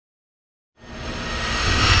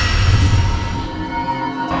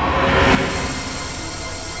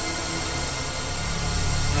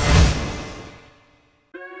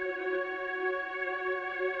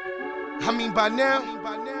mean by now,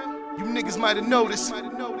 you niggas might have noticed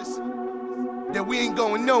that we ain't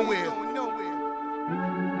going nowhere.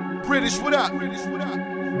 British, what up? You're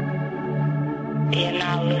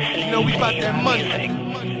not listening. You know we bout that money.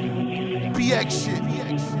 BX shit.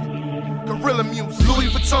 Gorilla music. Louis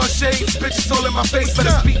Vuitton shades, bitches all in my face.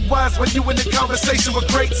 Better speak wise when you in the conversation with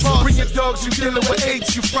greats. Bring your dogs, you dealing with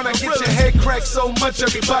apes. You front, I get your head cracked so much,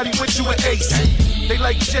 everybody with you an ace. They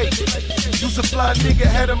like Jake. You's a fly nigga,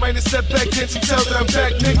 had a minor setback. Can't you tell that I'm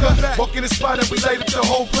back, nigga? Walk in the spot and we light up the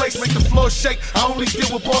whole place. Make the floor shake. I only deal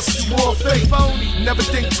with bosses who all fake. Never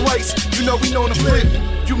think twice, you know we know the flip.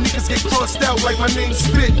 You niggas get crossed out like my name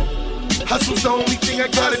Spit. Hustle's the only thing I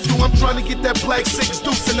gotta do. I'm trying to get that black 6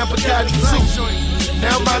 deuce and a Bugatti too.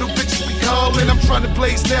 Now model bitches be calling. I'm trying to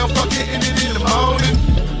blaze now, fuck hitting it in the morning.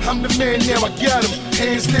 I'm the man now, I got him,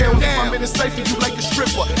 hands down. If I'm in a cypher, you like a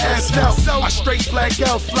stripper, assed out. I straight black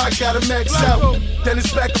out, fly gotta max out. Then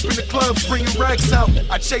it's back up in the clubs, bringing racks out.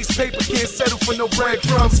 I chase paper, can't settle for no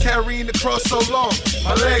breadcrumbs. Carrying the cross so long,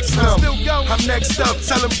 my legs numb. I'm next up,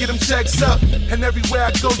 tell them get them checks up. And everywhere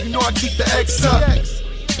I go, you know I keep the X up.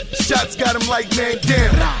 Shots got him like man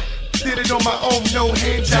down. Did it on my own, no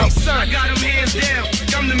hands out. I got him hands down,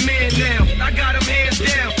 I'm the man now. I got him